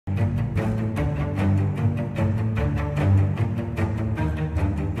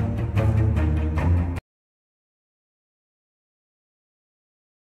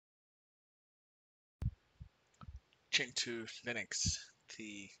Gentoo Linux,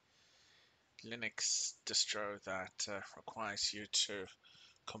 the Linux distro that requires you to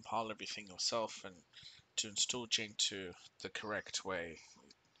compile everything yourself and to install Gentoo the correct way.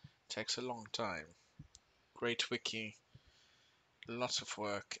 Takes a long time. Great wiki, lots of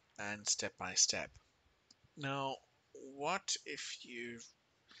work, and step by step. Now, what if you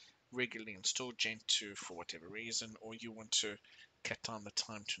regularly install Gentoo for whatever reason, or you want to cut down the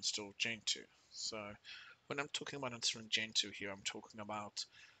time to install Gentoo? So, when I'm talking about installing Gentoo here, I'm talking about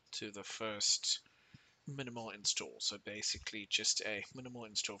to the first minimal install. So basically just a minimal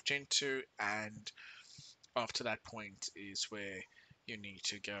install of Gentoo, and after that point is where you need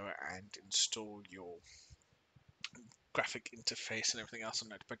to go and install your graphic interface and everything else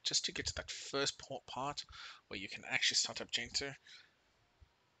on it. But just to get to that first part where you can actually start up Gentoo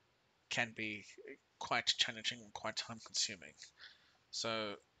can be quite challenging and quite time consuming.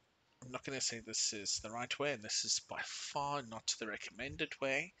 So I'm not going to say this is the right way, and this is by far not the recommended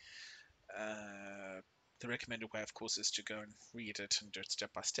way. Uh, the recommended way, of course, is to go and read it and do it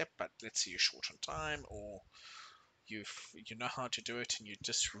step by step. But let's say you're short on time, or you know how to do it, and you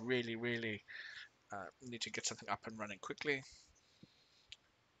just really need to get something up and running quickly,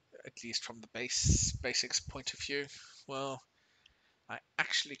 at least from the basics point of view. Well, I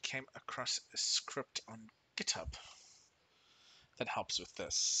actually came across a script on GitHub that helps with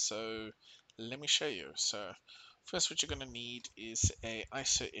this. So let me show you. So first, what you're going to need is a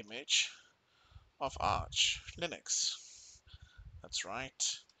ISO image of Arch Linux. That's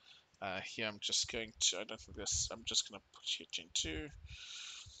right. Here I'm just going to, I don't think this, I'm just going to put here Gentoo,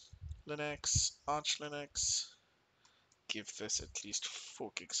 Linux, Arch Linux, give this at least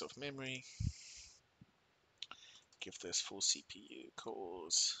 4 gigs of memory, give this 4 CPU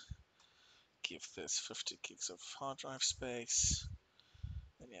cores, give this 50 gigs of hard drive space,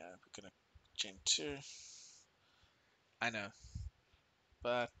 and yeah, we're going to Gentoo. I know,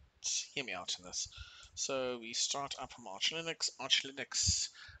 but hear me out on this. So we start up from Arch Linux. Arch Linux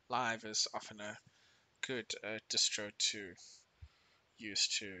Live is often a good distro to use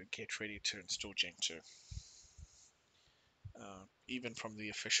to get ready to install Gentoo. Even from the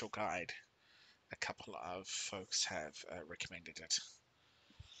official guide, a couple of folks have recommended it.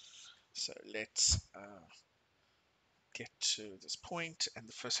 So let's get to this point, and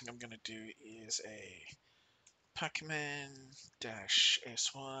the first thing I'm going to do is a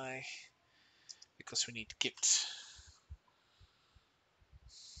pacman-sy because we need git,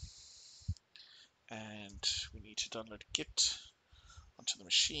 and we need to download git onto the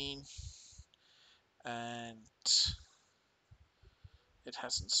machine, and it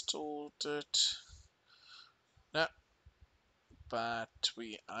has installed it. No, but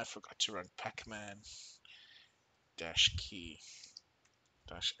I forgot to run pacman-key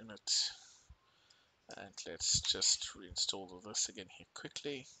 -init, and let's just reinstall all this again here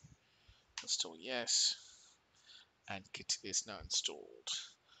quickly. Install yes, and git is now installed.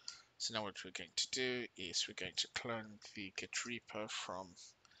 So now what we're going to do is we're going to clone the git repo from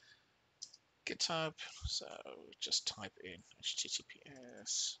GitHub. So just type in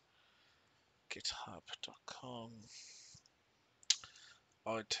https github.com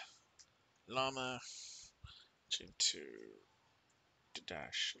odd llama Gentoo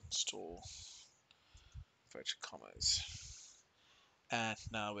dash install virtual commas, and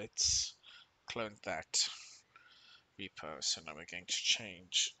now it's cloned that repo. So now we're going to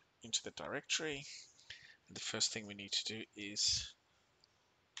change into the directory, and the first thing we need to do is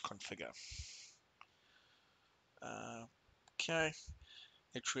configure. Okay,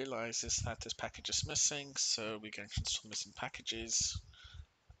 it realizes that this package is missing, so we're going to install missing packages,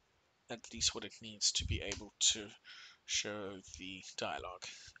 at least what it needs to be able to show the dialog.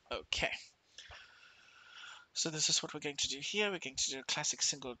 Okay, so this is what we're going to do here. We're going to do a classic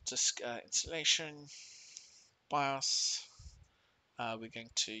single disk installation, BIOS. We're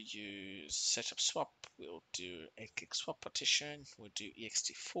going to use setup swap. We'll do 8 gig swap partition. We'll do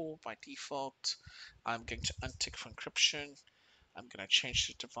ext4 by default. I'm going to untick for encryption. I'm going to change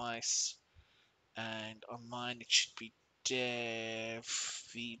the device, and on mine it should be dev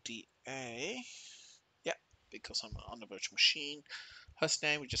VDA. Yeah, because I'm on a virtual machine. Host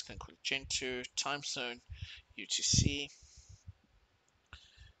name, we're just going to call it Gentoo. Time zone, UTC.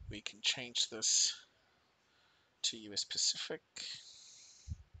 We can change this to US Pacific.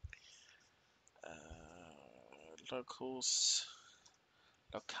 Locales,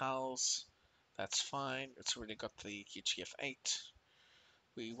 that's fine. It's already got the UTF-8.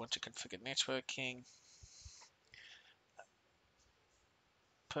 We want to configure networking.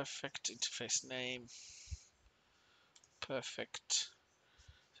 Perfect interface name. Perfect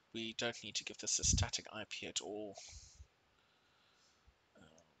we don't need to give this a static IP at all.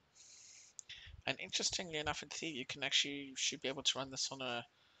 And interestingly enough, in theory, you can actually should be able to run this on a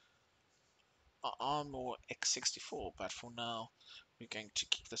ARM or x64, but for now, we're going to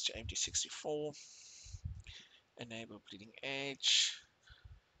keep this to AMD64, enable bleeding edge,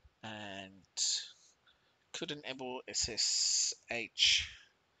 and could enable SSH.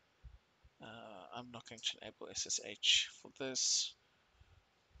 I'm not going to enable SSH for this.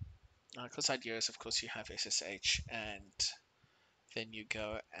 Because idea is, of course, you have SSH and then you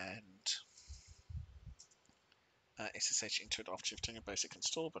go and SSH into it after you've done a basic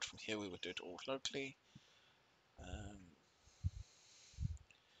install, but from here we would do it all locally.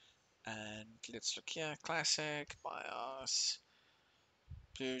 And let's look here, classic, BIOS,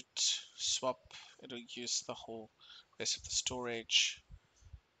 boot, swap, it'll use the whole rest of the storage.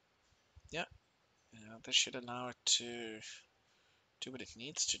 Yeah, this should allow it to do what it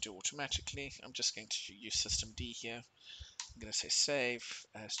needs to do automatically. I'm just going to use systemd here. I'm going to say save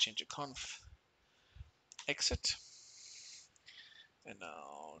as change a conf, exit, and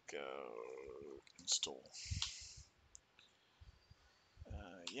I'll go install.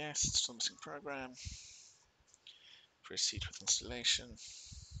 Yes, it's still missing program. Proceed with installation.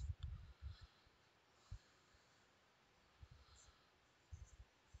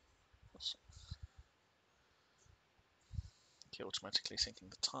 Okay, automatically syncing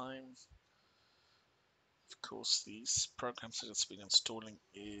the time. Of course, these programs that it's been installing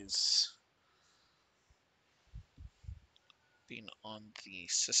is been on the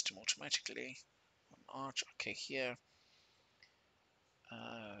system automatically. On Arch, okay, here.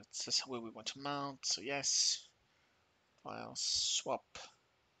 This is where we want to mount, so yes. File swap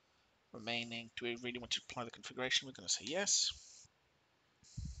remaining. Do we really want to apply the configuration? We're going to say yes.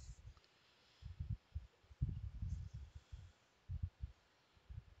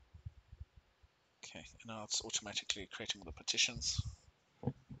 Okay, and now it's automatically creating all the partitions.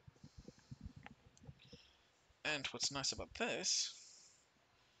 And what's nice about this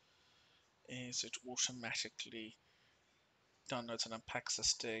is it automatically downloads and unpacks the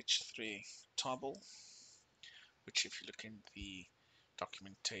stage 3 table, which if you look in the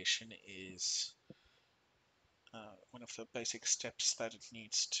documentation is one of the basic steps that it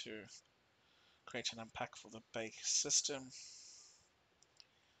needs to create an unpack for the base system.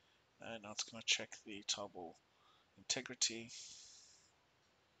 And now it's going to check the table integrity.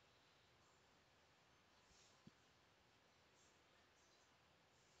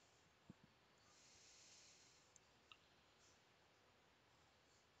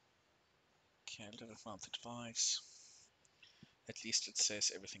 Okay, let it mount the device. At least it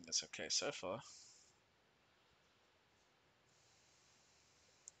says everything is okay so far.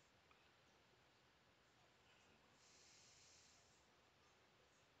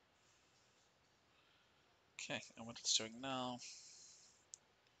 Okay, and what it's doing now,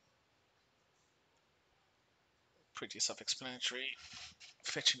 pretty self-explanatory.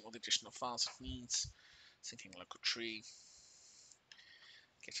 Fetching all the additional files it needs, syncing local tree,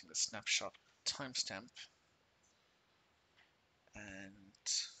 getting the snapshot timestamp,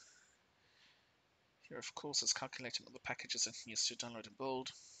 and here of course it's calculating all the packages it needs to download and build.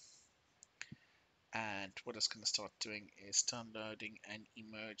 And what it's going to start doing is downloading and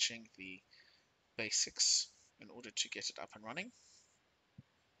emerging the basics in order to get it up and running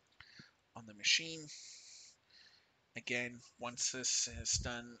on the machine. Again, once this is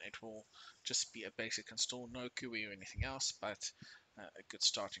done, it will just be a basic install, no GUI or anything else, but a good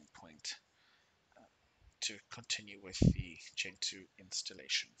starting point to continue with the Gentoo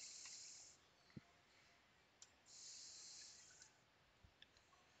installation.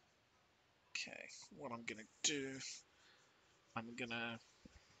 Okay, what I'm going to do, I'm going to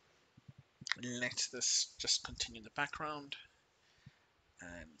let this just continue in the background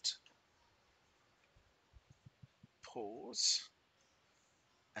and pause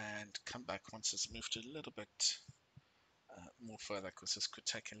and come back once it's moved a little bit more further, because this could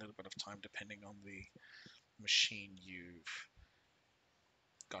take a little bit of time depending on the machine you've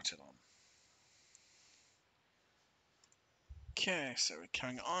got it on. Okay, so we're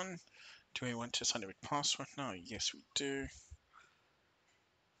carrying on. Do we want to assign a root password now? Yes, we do.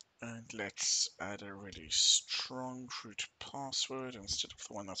 And let's add a really strong root password instead of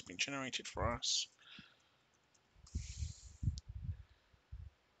the one that's been generated for us.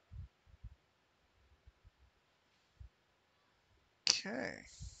 Okay.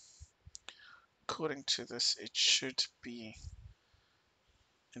 According to this, it should be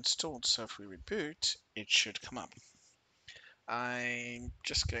installed, so if we reboot, it should come up. I'm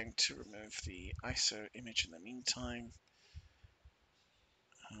just going to remove the ISO image in the meantime.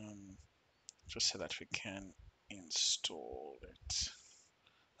 um, just so that we can install it.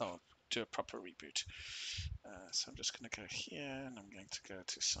 Oh, do a proper reboot. So I'm just going to go here, and I'm going to go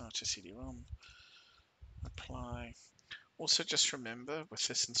to start to CD-ROM, apply. Also, just remember with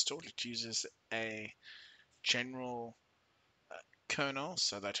this install, it uses a general kernel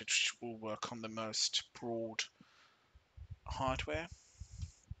so that it will work on the most broad hardware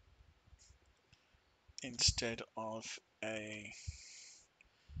instead of a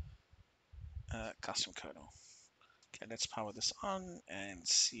custom kernel. Okay, let's power this on and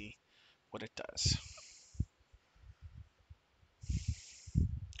see what it does.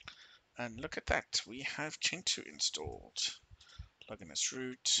 And look at that, we have Gentoo installed. Log in as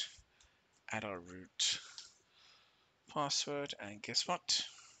root, add our root password, and guess what?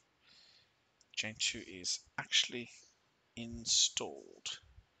 Gentoo is actually installed.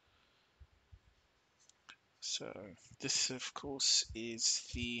 So this, of course, is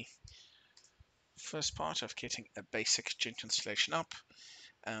the first part of getting a basic Gentoo installation up.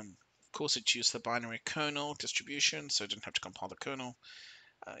 Of course, it used the binary kernel distribution, so it didn't have to compile the kernel.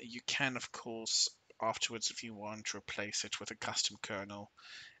 You can, of course, afterwards, if you want, to replace it with a custom kernel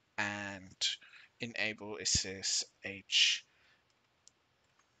and enable SSH,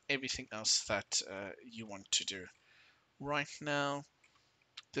 everything else that you want to do. Right now,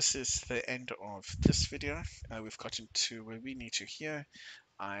 this is the end of this video. We've gotten to where we need to here.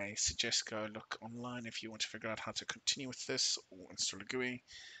 I suggest go look online if you want to figure out how to continue with this or install a GUI,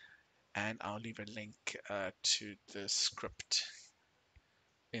 and I'll leave a link to the script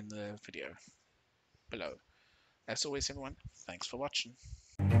in the video below. As always, everyone, thanks for watching.